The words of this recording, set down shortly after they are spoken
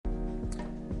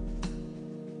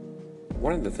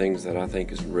One of the things that I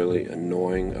think is really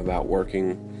annoying about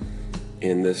working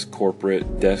in this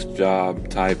corporate desk job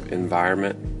type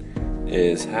environment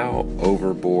is how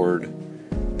overboard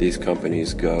these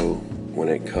companies go when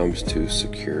it comes to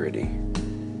security.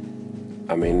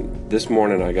 I mean, this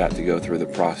morning I got to go through the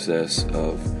process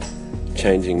of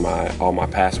changing all my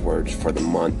passwords for the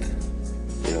month.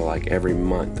 Like every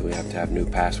month we have to have new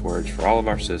passwords for all of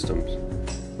our systems.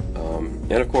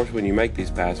 And of course, when you make these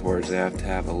passwords, they have to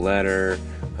have a letter,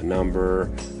 a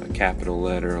number, a capital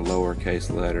letter, a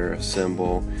lowercase letter, a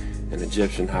symbol, an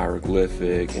Egyptian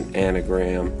hieroglyphic, an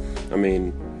anagram. I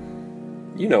mean,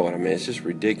 you know what I mean. It's just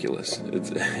ridiculous.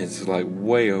 It's like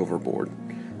way overboard.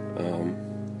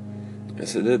 And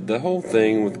so the whole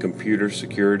thing with computer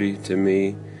security to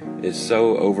me is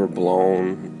so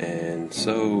overblown and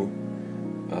so,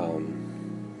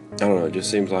 I don't know, it just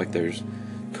seems like there's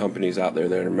companies out there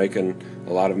that are making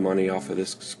a lot of money off of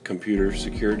this computer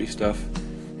security stuff.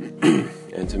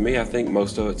 And to me, I think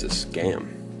most of it's a scam.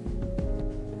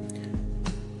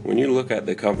 When you look at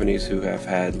the companies who have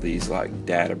had these like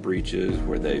data breaches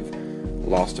where they've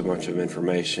lost a bunch of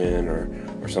information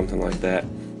or something like that,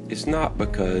 it's not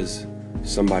because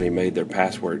somebody made their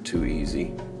password too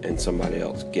easy and somebody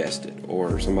else guessed it,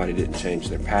 or somebody didn't change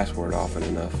their password often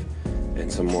enough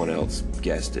and someone else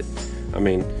guessed it. I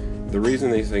mean, the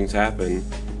reason these things happen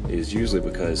is usually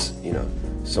because,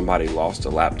 somebody lost a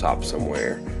laptop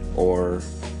somewhere, or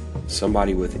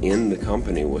somebody within the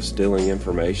company was stealing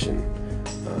information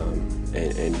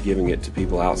and giving it to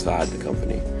people outside the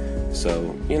company.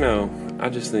 So, I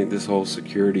just think this whole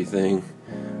security thing,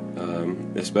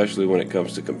 especially when it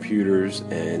comes to computers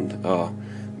and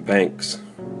banks,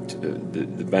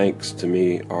 the banks to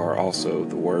me are also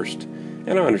the worst.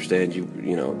 And I understand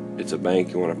it's a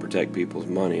bank, you want to protect people's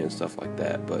money and stuff like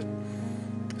that. But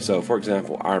so, for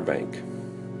example, our bank,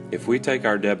 if we take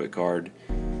our debit card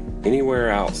anywhere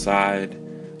outside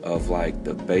of like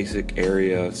the basic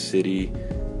area, city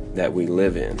that we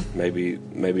live in, maybe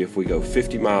if we go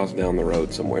 50 miles down the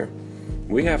road somewhere,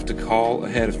 we have to call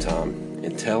ahead of time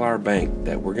and tell our bank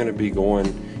that we're going to be going,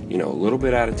 a little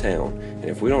bit out of town. And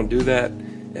if we don't do that,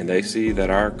 and they see that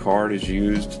our card is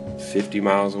used 50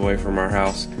 miles away from our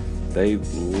house, they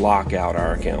lock out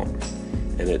our account.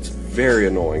 And it's very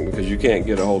annoying because you can't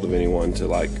get a hold of anyone to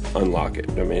like unlock it.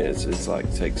 I mean, it's like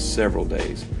it takes several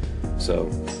days. So,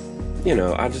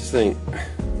 I just think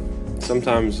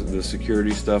sometimes the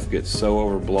security stuff gets so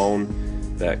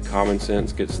overblown that common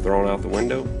sense gets thrown out the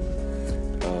window.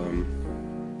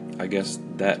 I guess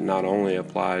that not only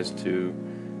applies to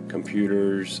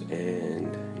computers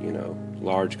and,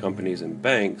 large companies and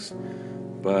banks,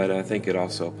 but I think it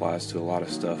also applies to a lot of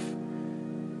stuff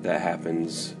that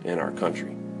happens in our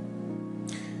country.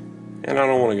 And I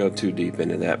don't want to go too deep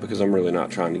into that because I'm really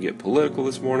not trying to get political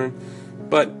this morning,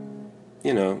 but,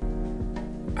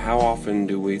 how often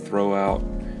do we throw out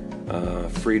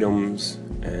freedoms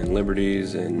and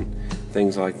liberties and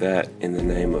things like that in the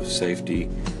name of safety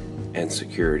and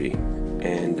security?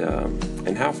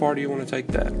 And how far do you want to take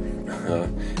that?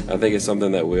 I think it's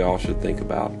something that we all should think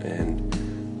about and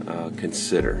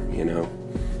consider.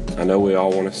 I know we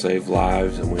all want to save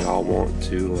lives and we all want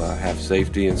to have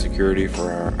safety and security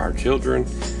for our children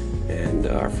and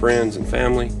our friends and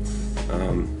family,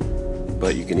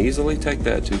 but you can easily take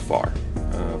that too far.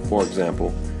 For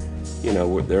example,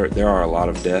 there are a lot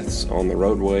of deaths on the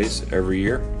roadways every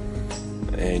year,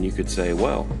 and you could say,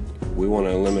 well, we want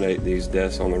to eliminate these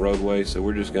deaths on the roadway, so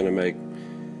we're just going to make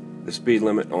the speed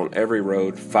limit on every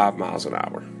road 5 miles an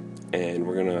hour. And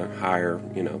we're going to hire,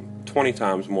 20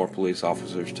 times more police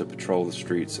officers to patrol the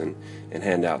streets and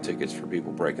hand out tickets for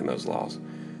people breaking those laws.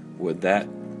 Would that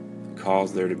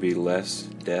cause there to be less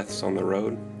deaths on the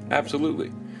road?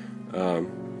 Absolutely.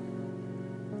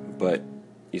 But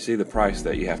you see the price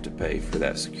that you have to pay for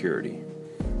that security.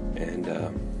 And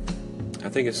I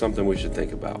think it's something we should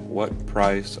think about. What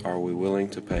price are we willing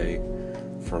to pay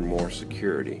for more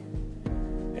security?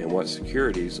 And what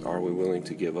securities are we willing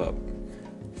to give up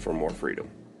for more freedom?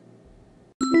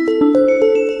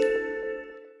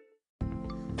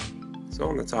 So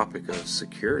on the topic of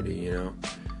security,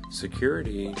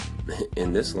 security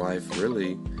in this life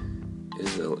really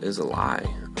is a lie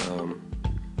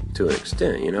to an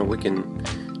extent. We can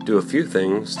do a few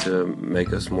things to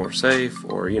make us more safe,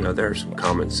 or there are some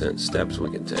common sense steps we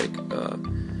can take,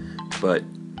 but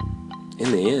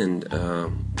in the end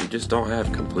we just don't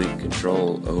have complete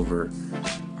control over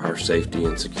our safety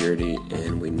and security,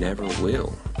 and we never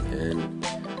will. And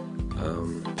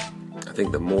I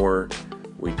think the more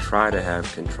we try to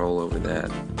have control over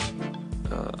that,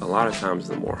 a lot of times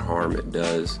the more harm it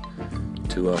does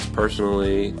to us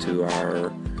personally, to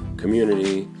our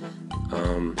community,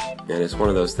 and it's one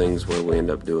of those things where we end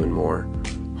up doing more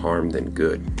harm than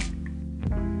good.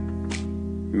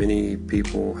 Many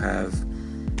people have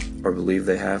or believe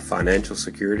they have financial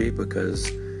security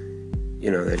because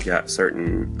they've got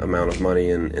certain amount of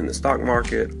money in the stock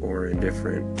market or in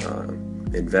different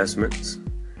investments.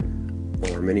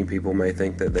 Or many people may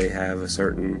think that they have a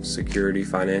certain security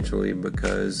financially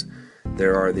because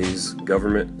there are these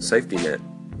government safety net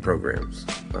programs.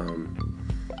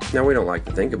 Now, we don't like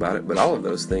to think about it, but all of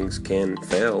those things can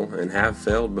fail and have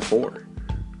failed before.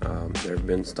 There have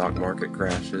been stock market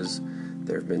crashes.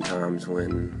 There have been times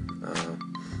when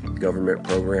government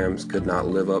programs could not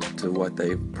live up to what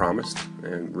they promised,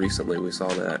 and recently we saw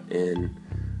that in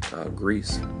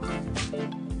Greece.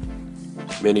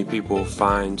 Many people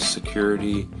find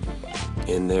security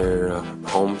in their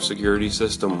home security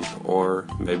system, or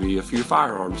maybe a few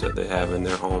firearms that they have in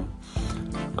their home.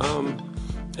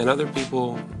 And other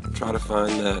people try to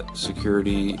find that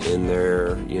security in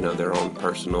their own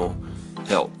personal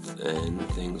health and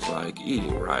things like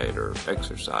eating right or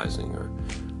exercising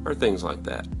or things like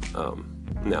that.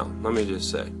 Now, let me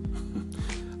just say,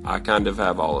 I kind of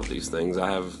have all of these things. I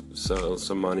have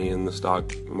some money in the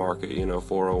stock market,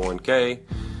 401k.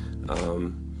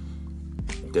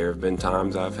 There have been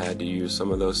times I've had to use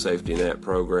some of those safety net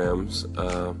programs.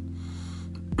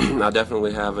 I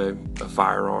definitely have a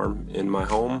firearm in my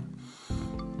home,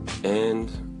 and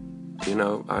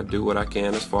I do what I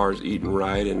can as far as eating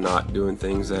right and not doing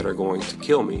things that are going to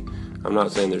kill me. I'm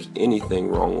not saying there's anything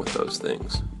wrong with those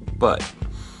things, but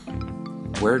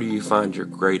where do you find your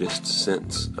greatest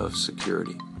sense of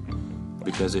security?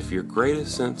 Because if your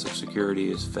greatest sense of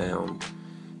security is found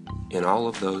in all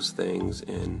of those things,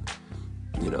 in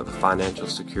the financial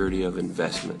security of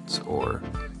investments or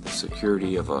the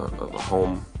security of a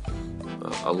home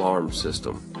alarm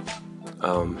system,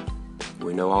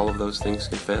 we know all of those things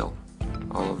can fail.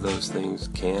 All of those things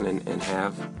can and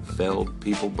have failed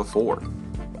people before.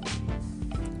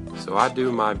 So I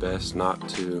do my best not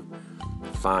to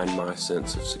find my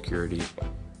sense of security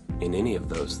in any of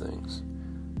those things.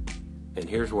 And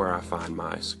here's where I find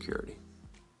my security.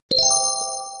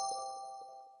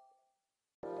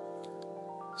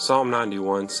 Psalm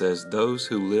 91 says, "Those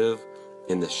who live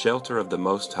in the shelter of the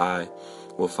Most High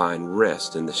will find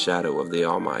rest in the shadow of the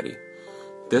Almighty.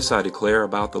 This I declare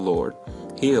about the Lord.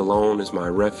 He alone is my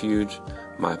refuge,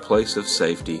 my place of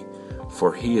safety,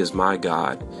 for He is my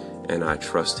God, and I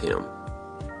trust Him."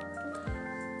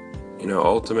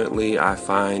 Ultimately, I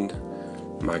find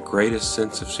my greatest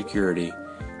sense of security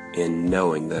in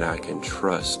knowing that I can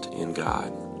trust in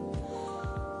God.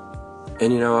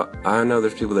 And I know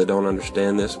there's people that don't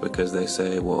understand this because they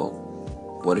say, well,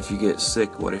 what if you get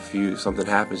sick? What if something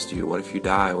happens to you? What if you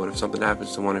die? What if something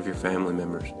happens to one of your family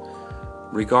members?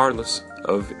 Regardless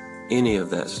of any of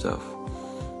that stuff,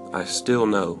 I still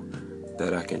know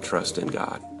that I can trust in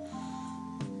God.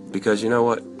 Because you know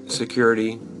what?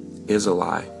 Security is a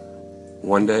lie.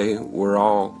 One day we're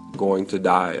all going to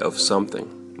die of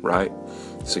something, right?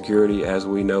 Security as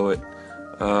we know it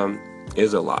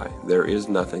is a lie. There is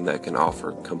nothing that can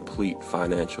offer complete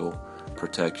financial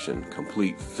protection,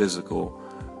 complete physical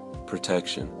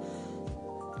protection.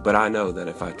 But I know that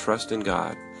if I trust in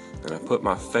God and I put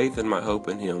my faith and my hope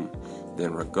in Him,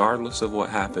 then regardless of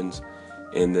what happens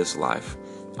in this life,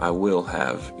 I will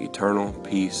have eternal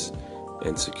peace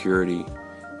and security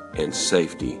and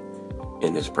safety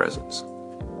in His presence.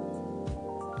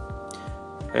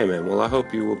 Hey man, well, I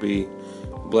hope you will be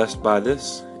blessed by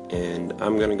this, and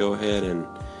I'm going to go ahead and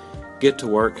get to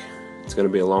work. It's going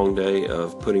to be a long day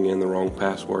of putting in the wrong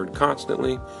password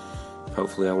constantly.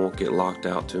 Hopefully I won't get locked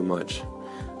out too much,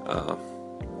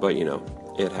 but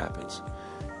it happens.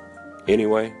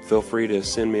 Anyway, feel free to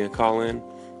send me a call in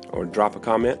or drop a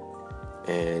comment,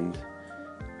 and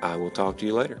I will talk to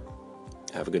you later.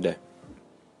 Have a good day.